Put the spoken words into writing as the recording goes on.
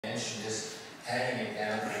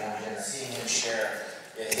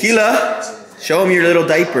Tequila, show him your little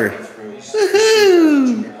diaper.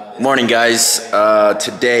 Morning, guys.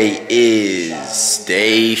 Today is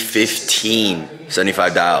day 15,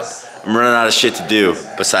 75 dialed. I'm running out of shit to do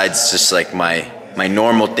besides just like my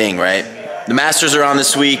normal thing, right? The Masters are on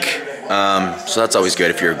this week, so that's always good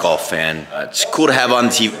if you're a golf fan. It's cool to have on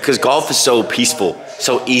the TV because golf is so peaceful,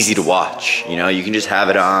 so easy to watch. You know, you can just have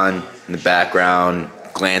it on in the background,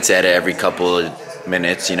 glance at it every couple of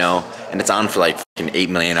minutes, you know, and it's on for like fucking 8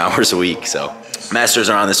 million hours a week. So Masters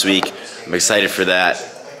are on this week. I'm excited for that.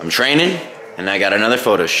 I'm training and I got another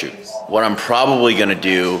photo shoot. What I'm probably gonna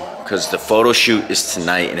do, because the photo shoot is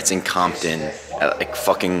tonight and it's in Compton at like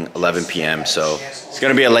fucking 11 p.m. So it's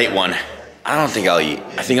gonna be a late one. I don't think I'll eat.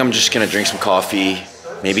 I think I'm just gonna drink some coffee,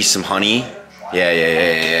 maybe some honey.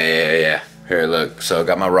 Yeah. Here, look, so I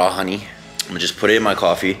got my raw honey. I'm gonna just put it in my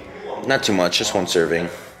coffee. Not too much, just one serving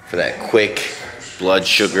for that quick blood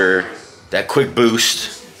sugar, that quick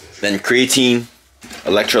boost. Then creatine,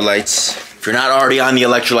 electrolytes. If you're not already on the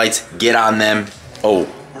electrolytes, get on them.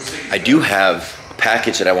 Oh, I do have a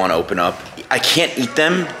package that I wanna open up. I can't eat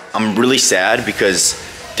them. I'm really sad because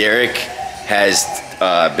Derek has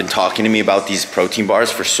been talking to me about these protein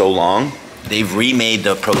bars for so long. They've remade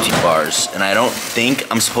the protein bars and I don't think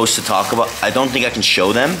I'm supposed to talk about, I don't think I can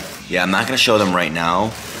show them. Yeah, I'm not gonna show them right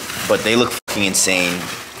now, but they look fucking insane.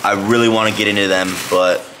 I really wanna get into them,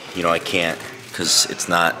 but you know, I can't because it's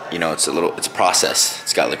not, you know, it's processed.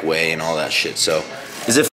 It's got like whey and all that shit. So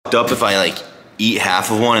is it fucked up if I like eat half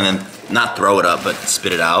of one and then not throw it up, but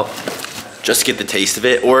spit it out? Just to get the taste of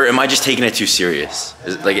it? Or am I just taking it too serious?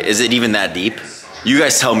 Is it even that deep? You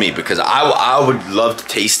guys tell me, because I would love to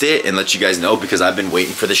taste it and let you guys know, because I've been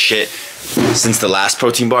waiting for this shit since the last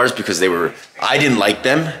protein bars because I didn't like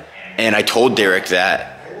them, and I told Derek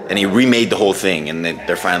that, and he remade the whole thing, and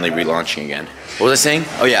they're finally relaunching again. What was I saying?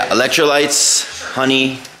 Oh yeah, electrolytes,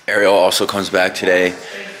 honey. Ariel also comes back today.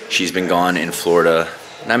 She's been gone in Florida,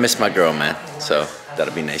 and I miss my girl, man, so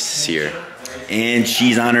that'll be nice to see her. And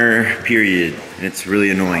she's on her period, and it's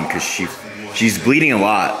really annoying because she's bleeding a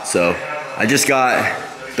lot, so I just got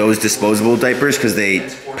those disposable diapers because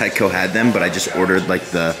Petco had them, but I just ordered like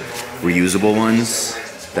the reusable ones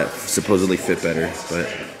that supposedly fit better. But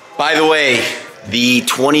by the way, the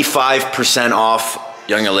 25% off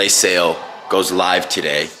Young LA sale goes live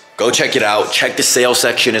today. Go check it out. Check the sale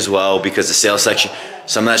section as well, because the sale section,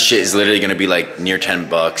 some of that shit is literally gonna be like near 10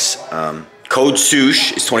 bucks. Code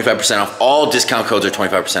Soosh is 25% off. All discount codes are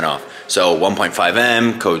 25% off. So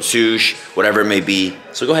 1.5M, code Soosh, whatever it may be.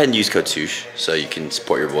 So go ahead and use code Soosh so you can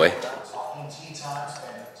support your boy.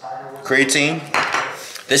 Creatine.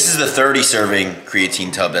 This is the 30 serving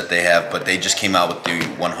creatine tub that they have, but they just came out with the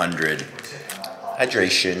 100.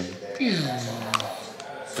 Hydration.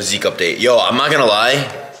 Physique update. Yo, I'm not gonna lie.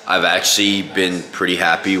 I've actually been pretty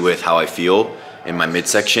happy with how I feel in my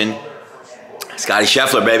midsection. Scotty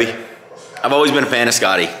Scheffler, baby. I've always been a fan of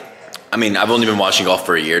Scotty. I mean, I've only been watching golf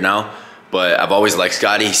for a year now, but I've always liked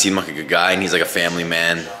Scotty. He seemed like a good guy, and he's like a family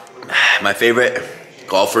man. My favorite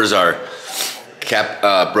golfers are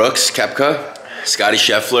Brooks Koepka, Scotty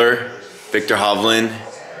Scheffler, Victor Hovland,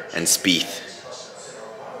 and Spieth.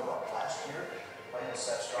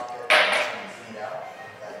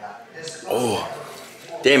 Oh,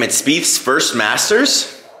 damn, it's Spieth's first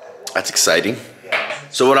Masters? That's exciting.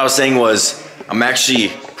 So what I was saying was, I'm actually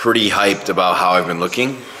pretty hyped about how I've been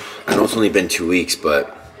looking. I know it's only been 2 weeks,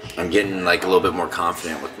 but I'm getting like a little bit more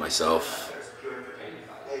confident with myself.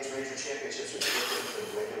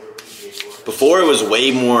 Before it was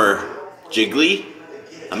way more jiggly.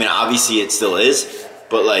 I mean, obviously it still is,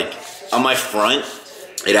 but like on my front,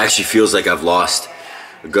 it actually feels like I've lost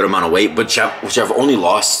a good amount of weight, which I've only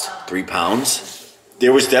lost 3 pounds.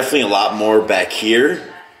 There was definitely a lot more back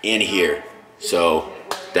here and here. So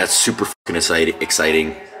that's super fucking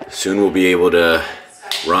exciting. Soon we'll be able to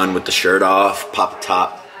run with the shirt off, pop the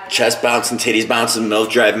top, chest bouncing, titties bouncing, MILF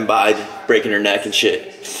driving by, breaking her neck and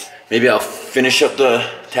shit. Maybe I'll finish up the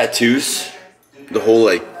tattoos, the whole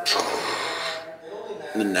like,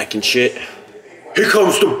 the neck and shit. Here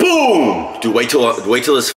comes the boom! Dude, wait till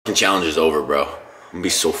this fucking challenge is over, bro. I'm gonna be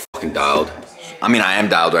so fucking dialed. I mean, I am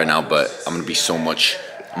dialed right now, but I'm gonna be so much,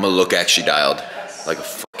 I'm gonna look actually dialed, like a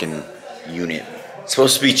fucking unit. It's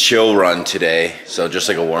supposed to be chill run today, so just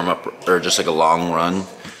like a warm up or just like a long run.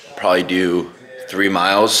 Probably do 3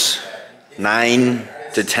 miles, 9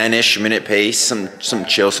 to 10-ish minute pace, some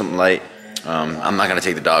chill, something light. I'm not gonna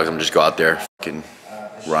take the dogs. I'm just go out there, fucking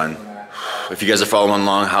run. If you guys are following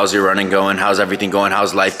along, how's your running going? How's everything going?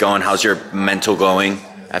 How's life going? How's your mental going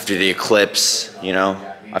after the eclipse? You know,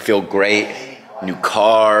 I feel great. New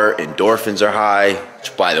car, endorphins are high.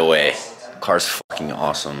 Which, by the way, the car's fucking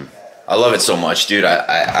awesome. I love it so much, dude.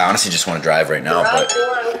 I honestly just want to drive right now, but.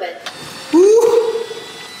 Woo!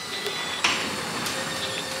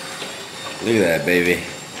 Look at that, baby.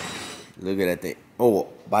 Look at that thing. Oh,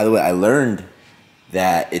 by the way, I learned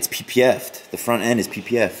that it's PPF'd. The front end is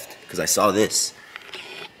PPF'd because I saw this.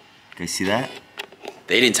 Can you see that?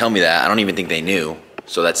 They didn't tell me that. I don't even think they knew.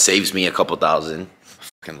 So that saves me a couple thousand. I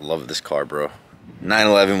fucking love this car, bro.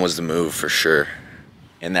 911 was the move for sure.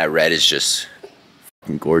 And that red is just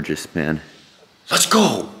fucking gorgeous, man. Let's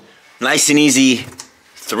go. Nice and easy.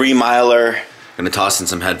 3-miler. Gonna toss in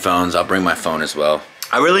some headphones. I'll bring my phone as well.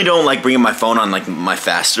 I really don't like bringing my phone on like my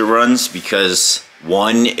faster runs because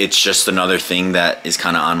one, it's just another thing that is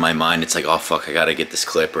kind of on my mind. It's like, oh fuck, I gotta get this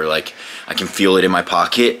clip, or like I can feel it in my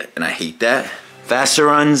pocket and I hate that. Faster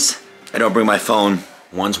runs, I don't bring my phone.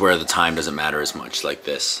 Ones where the time doesn't matter as much, like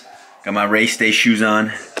this. Got my race day shoes on.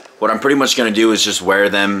 What I'm pretty much gonna do is just wear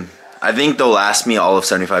them. I think they'll last me all of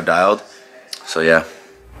 75 dialed. So yeah.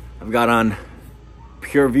 I've got on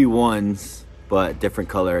Pure V1s, but different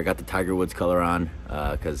color. I got the Tiger Woods color on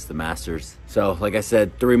because the Masters. So like I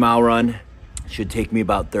said, 3-mile run. Should take me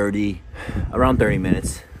about around 30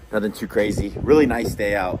 minutes. Nothing too crazy. Really nice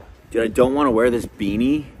day out. Dude, I don't want to wear this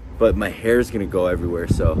beanie, but my hair is gonna go everywhere,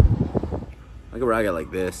 so I can rock it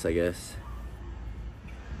like this, I guess.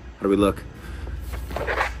 How do we look?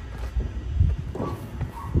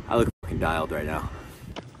 I look fucking dialed right now.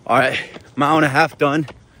 All right, mile and a half done,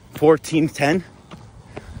 14:10.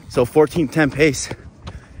 So 14:10 pace,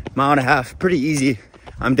 mile and a half, pretty easy.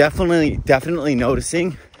 I'm definitely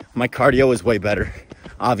noticing my cardio is way better,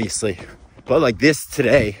 obviously. But like this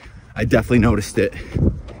today, I definitely noticed it.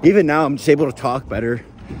 Even now, I'm just able to talk better,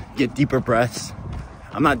 get deeper breaths.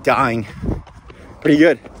 I'm not dying. Pretty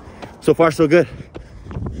good. So far, so good.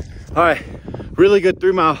 All right, really good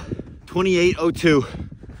 3-mile, 28:02.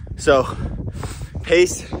 So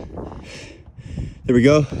pace, there we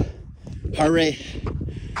go. Heart rate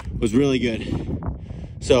was really good.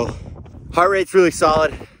 So heart rate's really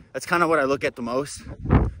solid. That's kind of what I look at the most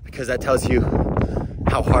because that tells you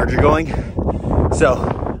how hard you're going. So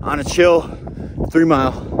on a chill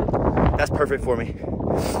 3-mile, that's perfect for me.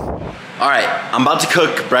 All right, I'm about to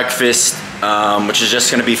cook breakfast, which is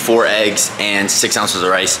just gonna be 4 eggs and 6 ounces of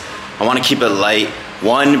rice. I wanna keep it light.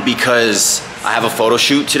 One, because I have a photo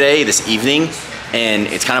shoot today, this evening, and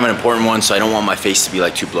it's kind of an important one, so I don't want my face to be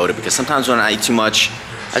like too bloated because sometimes when I eat too much,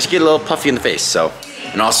 I just get a little puffy in the face, so.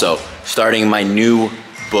 And also, starting my new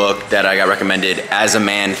book that I got recommended, As a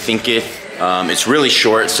Man Thinketh. It's really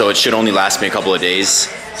short, so it should only last me a couple of days.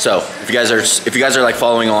 So, if you guys are like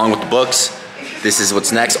following along with the books, this is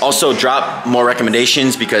what's next. Also, drop more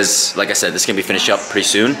recommendations because, like I said, this is gonna be finished up pretty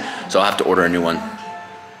soon, so I'll have to order a new one.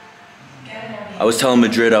 I was telling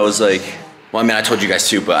Madrid, I was like, well, I mean, I told you guys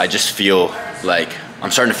too, but I just feel like I'm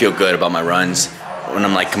starting to feel good about my runs. When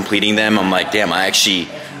I'm like completing them, I'm like, damn,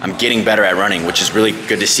 I'm getting better at running, which is really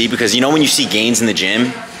good to see because you know when you see gains in the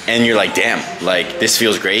gym and you're like, damn, like this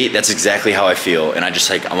feels great. That's exactly how I feel. And I just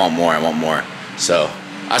like, I want more. So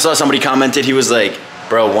I saw somebody commented, he was like,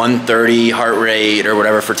 bro, 130 heart rate or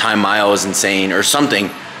whatever for time mile is insane or something.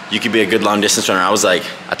 You could be a good long distance runner. I was like,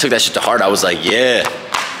 I took that shit to heart. I was like, yeah.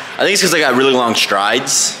 I think it's because I got really long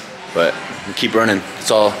strides, but keep running.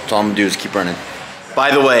 That's all I'm gonna do is keep running.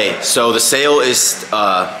 By the way, so the sale is,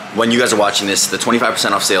 when you guys are watching this, the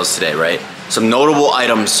 25% off sales today, right? Some notable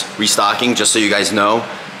items restocking, just so you guys know.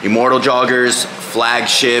 Immortal joggers,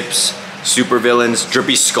 flagships, super villains,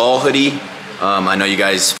 Drippy Skull hoodie. I know you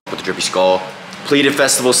guys with the Drippy Skull. Pleated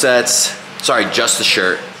festival sets, sorry, just the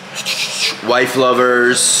shirt. Wife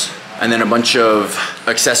lovers, and then a bunch of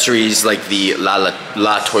accessories like the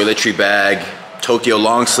La toiletry bag, Tokyo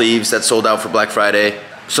long sleeves that sold out for Black Friday.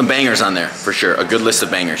 Some bangers on there, for sure. A good list of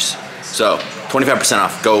bangers. So, 25%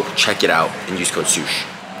 off. Go check it out and use code Soosh.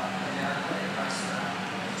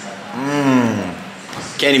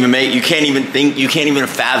 You can't even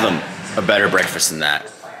fathom a better breakfast than that.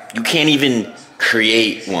 You can't even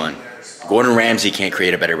create one. Gordon Ramsay can't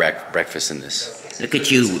create a better breakfast than this. Look at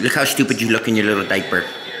you. Look how stupid you look in your little diaper.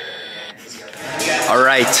 All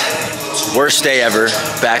right. Worst day ever.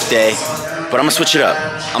 Back day. But I'm gonna switch it up.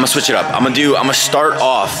 I'm gonna start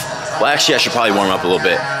off. Well, actually, I should probably warm up a little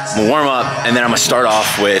bit. I'm gonna warm up, and then I'm gonna start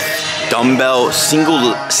off with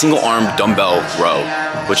single arm dumbbell row,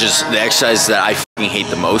 which is the exercise that I fucking hate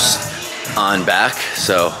the most on back.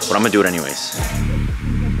 So, but I'm gonna do it anyways.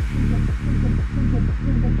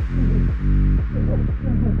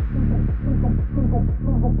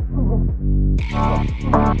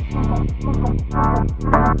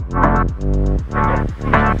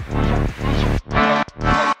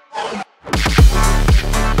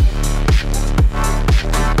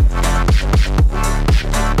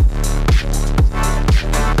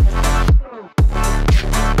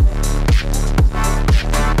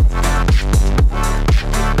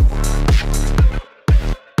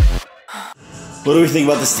 What do we think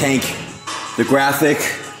about this tank? The graphic,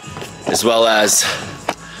 as well as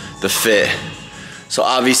the fit. So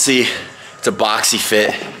obviously, it's a boxy fit.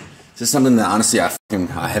 This is something that honestly I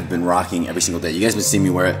have been rocking every single day. You guys have been seeing me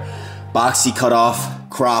wear it. Boxy cut off,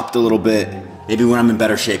 cropped a little bit. Maybe when I'm in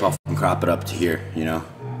better shape, I'll crop it up to here, you know?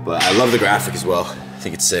 But I love the graphic as well. I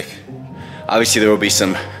think it's sick. Obviously there will be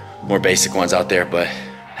some more basic ones out there, but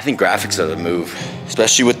I think graphics are the move.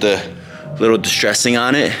 Especially with the little distressing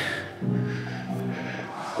on it.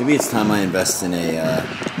 Maybe it's time I invest in a,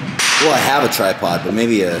 well, I have a tripod, but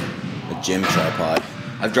maybe a gym tripod.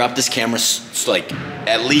 I've dropped this camera like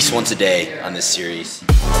at least once a day on this series.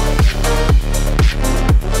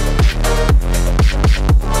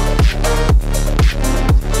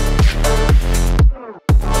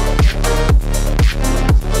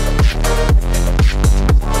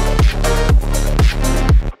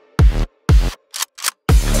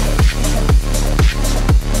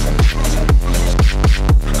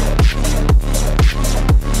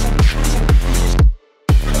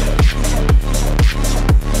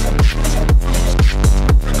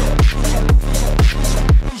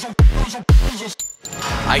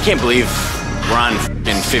 I can't believe we're on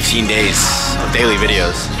in 15 days of daily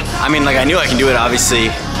videos. I mean, like, I knew I can do it, obviously,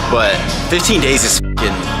 but 15 days is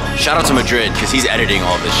fucking... Shout out to Madrid, because he's editing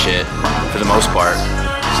all this shit, for the most part.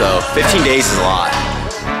 So, 15 days is a lot.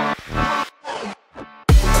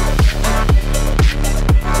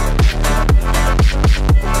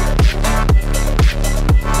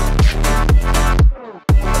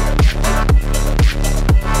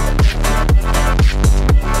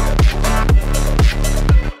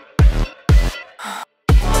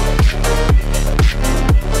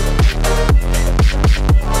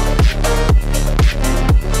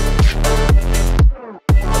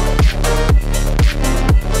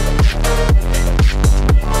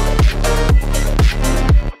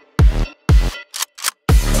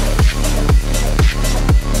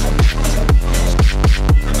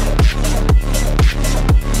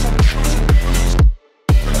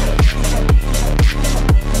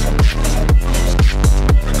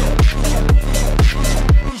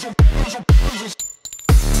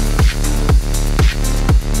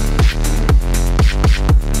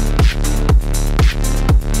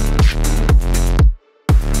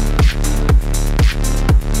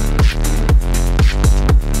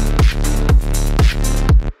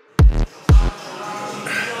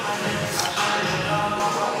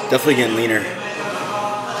 Definitely getting leaner.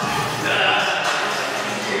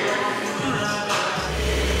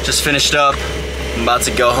 Just finished up. I'm about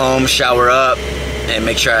to go home, shower up, and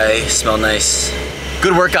make sure I smell nice.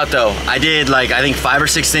 Good workout though. I did like, I think 5 or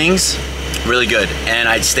 6 things. Really good. And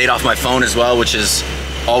I stayed off my phone as well, which is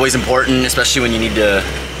always important, especially when you need to,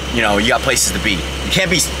 you know, you got places to be. You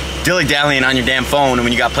can't be dilly-dallying on your damn phone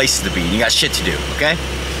when you got places to be. You got shit to do, okay?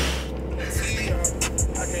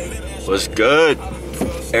 What's good?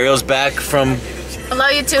 Ariel's back from... Hello,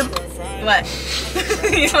 YouTube. What?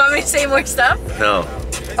 You want me to say more stuff? No.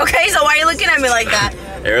 Okay, so why are you looking at me like that?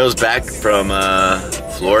 Ariel's back from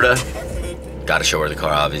Florida. Gotta show her the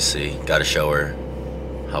car, obviously. Gotta show her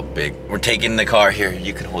how big. We're taking the car here.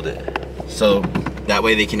 You can hold it. So that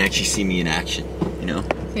way they can actually see me in action, you know?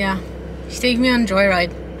 Yeah. She's taking me on a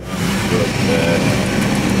joyride.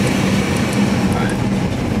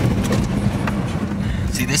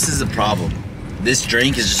 See, this is a problem. This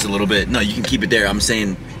drink is just a little bit, no, you can keep it there. I'm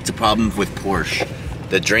saying it's a problem with Porsche.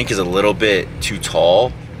 The drink is a little bit too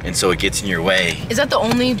tall, and so it gets in your way. Is that the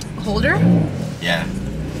only holder? Yeah.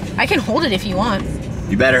 I can hold it if you want.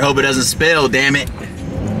 You better hope it doesn't spill, damn it.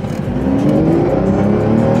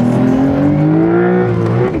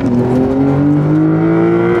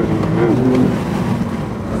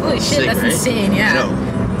 Holy shit, Sick, that's right? insane, yeah. No.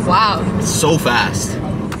 Wow. It's so fast.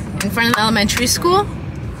 In front of the elementary school?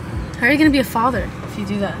 How are you gonna be a father if you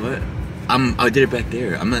do that? What? I did it back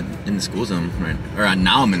there. I'm not in the school zone, right? Or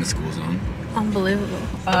now I'm in the school zone. Unbelievable.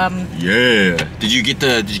 Yeah. Did you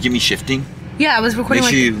get me shifting? Yeah, I was recording.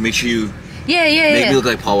 Make sure you. Yeah. Make me look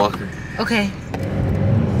like Paul Walker. Okay.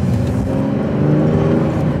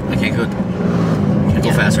 I can't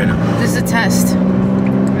go fast right now. This is a test.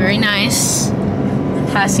 Very nice.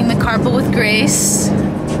 Passing the carpet with grace.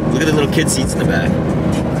 Look at the little kid seats in the back.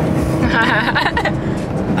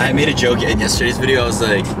 I made a joke in yesterday's video. I was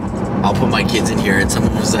like, I'll put my kids in here, and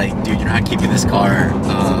someone was like, dude, you're not keeping this car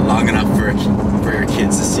long enough for your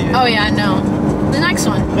kids to see it. Oh yeah, no. The next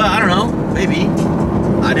one. Well, I don't know. Maybe.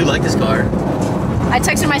 I do like this car. I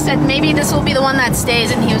texted him, I said, maybe this will be the one that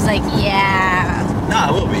stays, and he was like, yeah. Nah,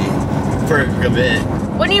 it will be. For a bit.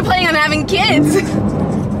 When are you planning on having kids?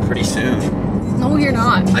 Pretty soon. No, you're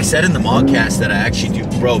not. I said in the Mogcast that I actually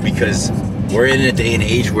do, bro, because We're in a day and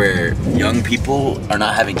age where young people are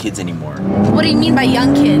not having kids anymore. What do you mean by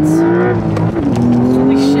young kids?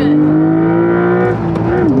 Holy shit.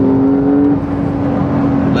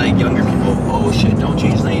 Like younger people. Oh shit, don't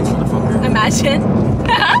change lanes, motherfucker. Imagine.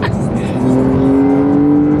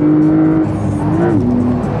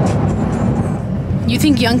 You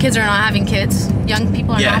think young kids are not having kids? Young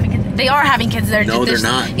people are not having kids? They are having kids. They're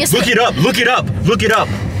not. Yes, look it up, look it up, look it up,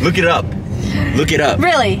 look it up. Look it up.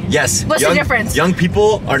 Really? Yes. What's the difference? Young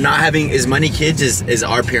people are not having as many kids as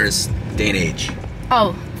our parents' day and age.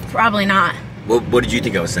 Oh, probably not. What did you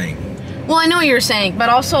think I was saying? Well, I know what you're saying, but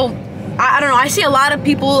also, I don't know. I see a lot of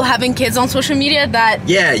people having kids on social media that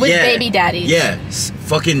with baby daddies. Yeah,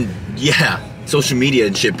 social media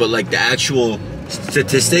and shit. But like the actual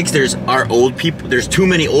statistics, there's too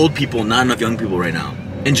many old people, not enough young people right now.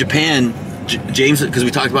 In Japan, James, because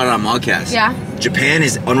we talked about it on Modcast. Yeah. Japan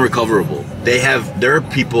is unrecoverable. Their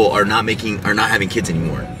people are not having kids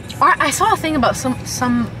anymore. I saw a thing about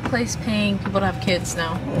some place paying people to have kids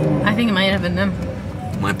now. I think it might have been them.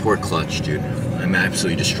 My poor clutch, dude. I'm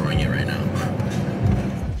absolutely destroying it right now.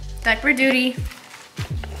 Diaper duty.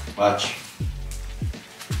 Watch.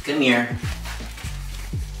 Come here.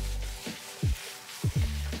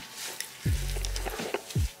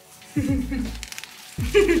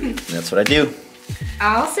 That's what I do.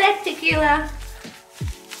 All set, tequila.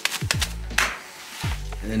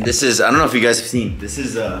 And then this is, I don't know if you guys have seen, this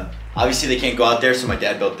is, obviously they can't go out there, so my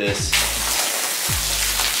dad built this.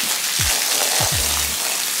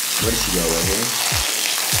 Where did she go, right here?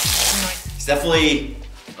 It's definitely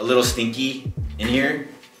a little stinky in here.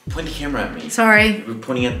 Point the camera at me. Sorry. We're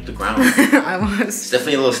pointing at the ground. I was. It's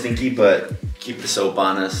definitely a little stinky, but keep the soap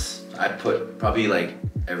on us. I put probably like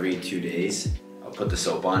every 2 days, I'll put the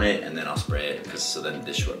soap on it and then I'll spray it, because so then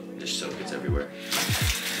dish soap gets everywhere.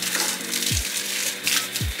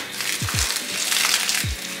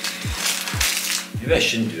 Maybe I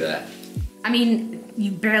shouldn't do that. I mean,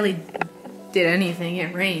 you barely did anything.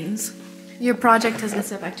 It rains. Your project has been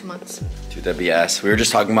set back 2 months. Dude, that'd be ass. We were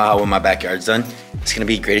just talking about how when my backyard's done, it's gonna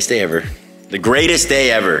be the greatest day ever. The greatest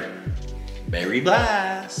day ever. Berry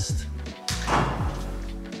blast.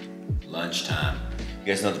 Lunchtime. You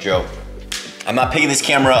guys know the joke. I'm not picking this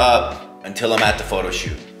camera up until I'm at the photo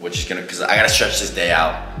shoot, which is gonna, cause I gotta stretch this day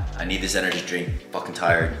out. I need this energy drink. Fucking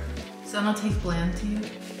tired. Does that not taste bland to you?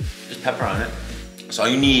 Just pepper on it. That's all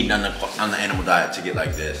you need on the animal diet to get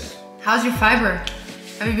like this. How's your fiber?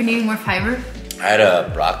 Have you been eating more fiber? I had a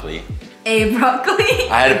broccoli. A broccoli?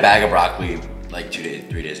 I had a bag of broccoli like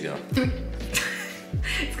 3 days ago.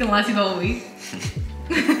 It's gonna last you the whole week.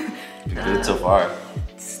 Been good so far.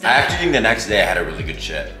 I actually think the next day I had a really good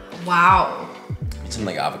shit. Wow. Eat some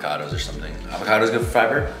like avocados or something. Avocado's good for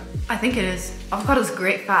fiber? I think it is. Avocado's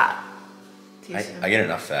great fat. I get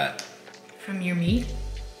enough fat. From your meat?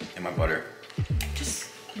 And my butter. Just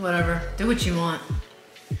whatever. Do what you want.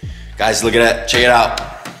 Guys, look at that. Check it out.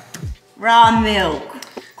 Raw milk.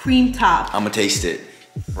 Cream top. I'm gonna taste it.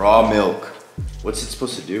 Raw milk. What's it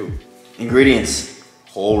supposed to do? Ingredients.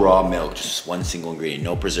 Whole raw milk. Just one single ingredient.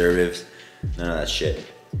 No preservatives. None of that shit.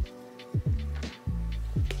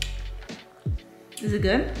 Is it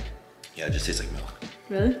good? Yeah, it just tastes like milk.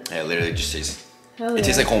 Really? Yeah, it literally just tastes. Hell it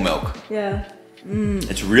tastes like whole milk. Yeah. Mm.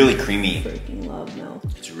 It's really creamy. Freaking love milk.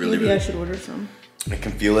 It's really, Maybe really. I should order some. I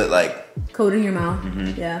can feel it like. Coat in your mouth.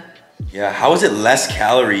 Mm-hmm. Yeah. Yeah, how is it less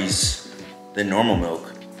calories than normal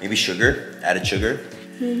milk? Maybe sugar, added sugar?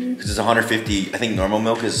 Because it's 150, I think normal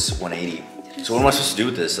milk is 180. So what am I supposed to do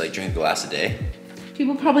with this? Like drink a glass a day?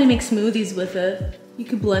 People probably make smoothies with it. You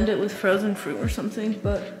could blend it with frozen fruit or something,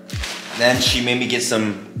 but. Then she made me get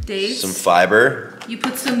some dates. Some fiber. You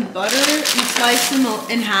put some butter, you slice them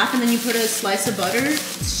in half, and then you put a slice of butter.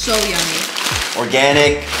 It's so yummy.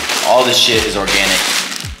 Organic, all this shit is organic.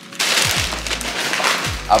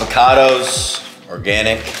 Avocados,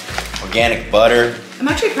 organic butter. I'm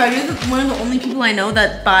actually proud you're one of the only people I know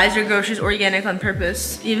that buys your groceries organic on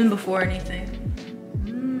purpose, even before anything.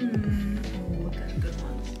 Oh, look at the good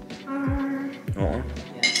ones. Yeah.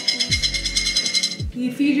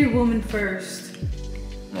 You feed your woman first.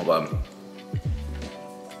 No problem.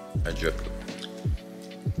 I drip.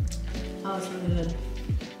 Oh, it's really good.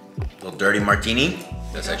 Little dirty martini.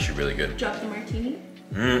 That's actually really good. Drop the martini.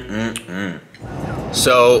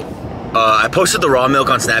 So, I posted the raw milk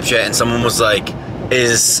on Snapchat and someone was like,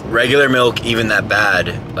 is regular milk even that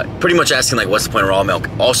bad? Like, pretty much asking like, what's the point of raw milk?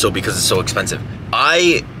 Also because it's so expensive.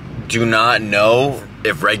 I do not know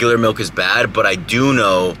if regular milk is bad, but I do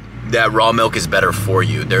know that raw milk is better for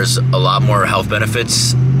you. There's a lot more health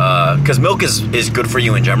benefits, because milk is good for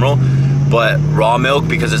you in general, but raw milk,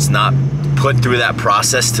 because it's not put through that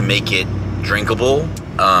process to make it drinkable.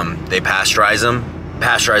 They pasteurize them,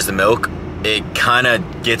 pasteurize the milk. It kind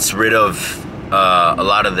of gets rid of a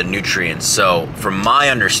lot of the nutrients. So from my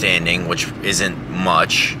understanding, which isn't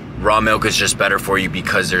much, raw milk is just better for you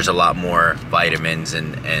because there's a lot more vitamins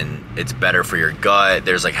and it's better for your gut.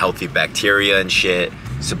 There's like healthy bacteria and shit.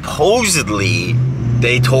 Supposedly,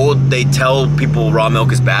 they tell people raw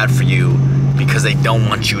milk is bad for you because they don't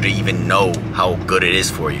want you to even know how good it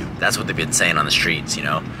is for you. That's what they've been saying on the streets, you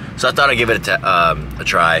know? So I thought I'd give it a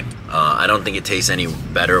try. I don't think it tastes any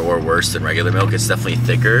better or worse than regular milk. It's definitely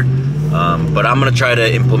thicker. But I'm gonna try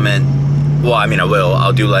to implement, well, I mean, I will.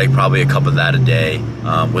 I'll do like probably a cup of that a day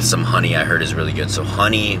with some honey. I heard is really good. So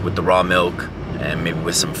honey with the raw milk and maybe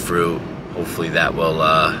with some fruit. Hopefully that will,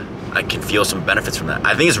 I can feel some benefits from that.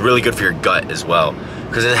 I think it's really good for your gut as well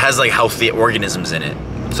because it has like healthy organisms in it.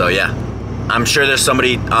 So yeah, I'm sure there's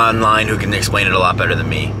somebody online who can explain it a lot better than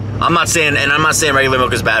me. I'm not saying regular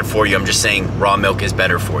milk is bad for you. I'm just saying raw milk is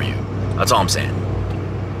better for you. That's all I'm saying.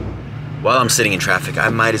 While I'm sitting in traffic, I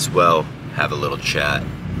might as well have a little chat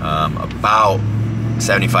about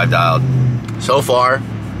 75 dialed. So far,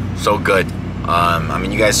 so good. I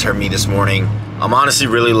mean, you guys heard me this morning. I'm honestly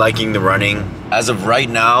really liking the running. As of right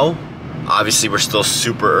now, obviously we're still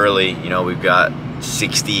super early. You know, we've got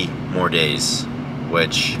 60 more days,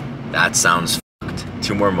 which that sounds fucked.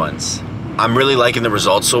 2 more months. I'm really liking the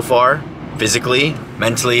results so far. Physically,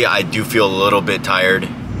 mentally, I do feel a little bit tired.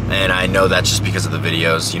 And I know that's just because of the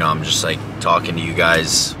videos. You know, I'm just like talking to you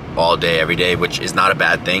guys all day, every day, which is not a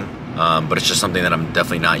bad thing. But it's just something that I'm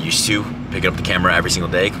definitely not used to, picking up the camera every single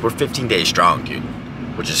day. We're 15 days strong, dude,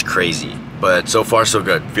 which is crazy. But so far, so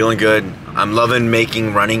good. Feeling good. I'm loving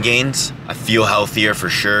making running gains. I feel healthier for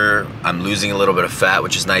sure. I'm losing a little bit of fat,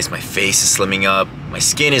 which is nice. My face is slimming up. My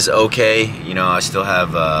skin is okay. You know, I still have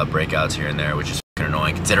breakouts here and there, which is fucking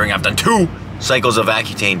annoying considering I've done 2 cycles of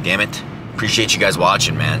Accutane, damn it. Appreciate you guys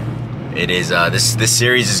watching, man. It is, this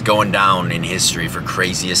series is going down in history for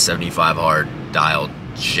craziest 75 hard dialed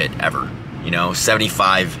shit ever. You know,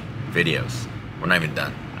 75 videos. We're not even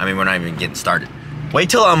done. I mean, we're not even getting started. Wait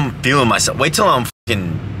till I'm feeling myself. Wait till I'm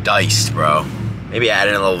fucking diced, bro. Maybe add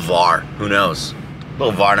in a little VAR. Who knows? A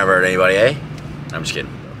little VAR never hurt anybody, eh? I'm just kidding.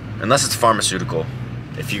 Unless it's pharmaceutical.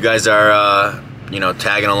 If you guys are, you know,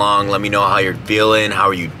 tagging along, let me know how you're feeling. How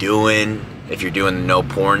are you doing? If you're doing the no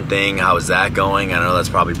porn thing, how is that going? I know that's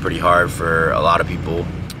probably pretty hard for a lot of people.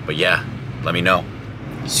 But yeah, let me know.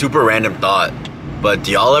 Super random thought. But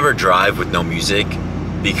do y'all ever drive with no music?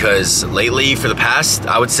 Because lately, for the past,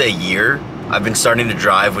 I would say year, I've been starting to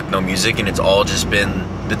drive with no music, and it's all just been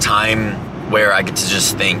the time where I get to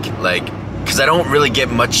just think, like, because I don't really get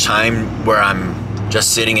much time where I'm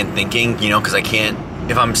just sitting and thinking, you know, because I can't,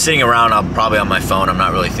 if I'm sitting around, I'm probably on my phone, I'm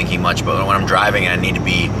not really thinking much, but when I'm driving and I need to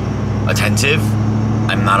be attentive,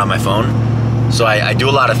 I'm not on my phone. So I do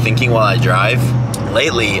a lot of thinking while I drive.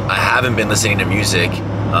 Lately, I haven't been listening to music,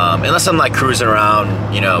 unless I'm like cruising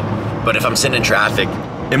around, you know, but if I'm sitting in traffic,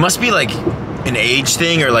 it must be like an age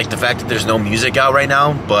thing or like the fact that there's no music out right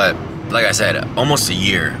now. But like I said, almost a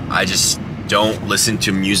year, I just don't listen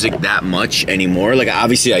to music that much anymore. Like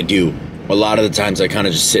obviously I do. A lot of the times I kind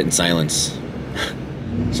of just sit in silence.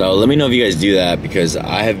 So let me know if you guys do that because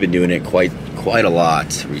I have been doing it quite a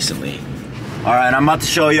lot recently. All right, I'm about to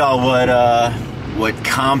show y'all what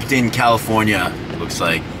Compton, California looks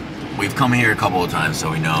like. We've come here a couple of times,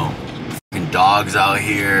 so we know. Fucking dogs out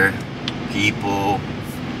here, people,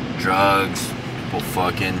 drugs, people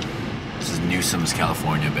fucking. This is Newsom's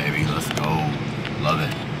California, baby. Let's go. Love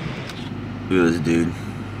it. Look at this dude.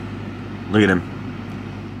 Look at him.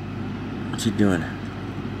 What's he doing?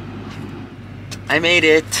 I made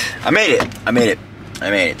it. I made it. I made it.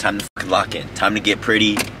 I made it. Time to fucking lock in. Time to get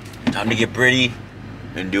pretty. Time to get pretty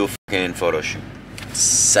and do a fucking photo shoot. It's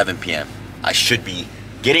 7 p.m. I should be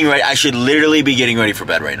getting ready. I should literally be getting ready for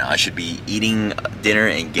bed right now. I should be eating dinner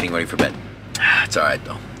and getting ready for bed. It's alright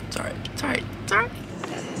though. It's alright. It's alright. It's alright.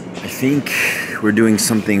 I think we're doing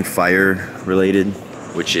something fire related,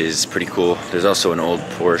 which is pretty cool. There's also an old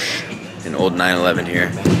Porsche, an old 911 here.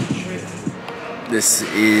 This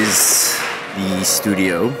is the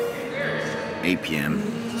studio. 8 p.m.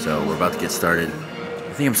 So we're about to get started.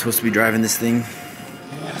 I think I'm supposed to be driving this thing.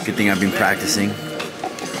 Good thing I've been practicing.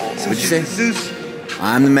 So what'd you say? Soosh.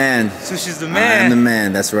 I'm the man. Soosh is the man. I'm the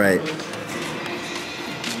man, that's right. Oh,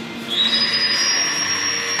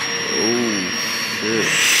 shit.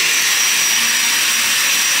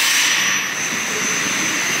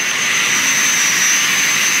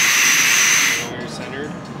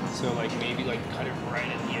 Centered, so like maybe like cut it right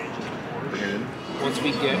at the edge of the Porsche. Once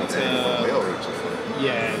we get to,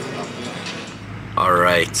 yeah. All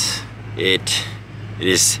right, it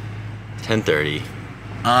is 10:30.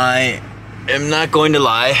 I am not going to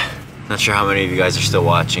lie. Not sure how many of you guys are still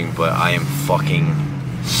watching, but I am fucking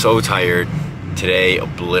so tired. Today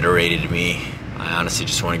obliterated me. I honestly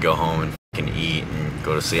just want to go home and fucking eat and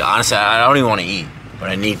go to sleep. Honestly, I don't even want to eat, but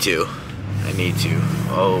I need to. I need to.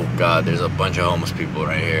 Oh God, there's a bunch of homeless people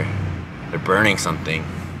right here. They're burning something.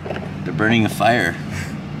 They're burning a fire.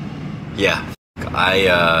 Yeah,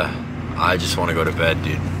 I just want to go to bed,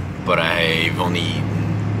 dude. But I've only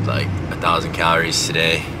eaten like 1,000 calories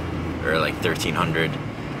today, or like 1,300.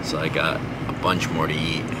 So I got a bunch more to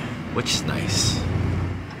eat, which is nice.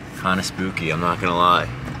 Kinda spooky, I'm not gonna lie.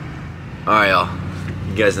 Alright, y'all.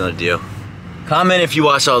 You guys know the deal. Comment if you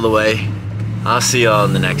watched all the way. I'll see y'all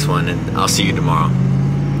in the next one, and I'll see you tomorrow.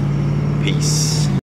 Peace.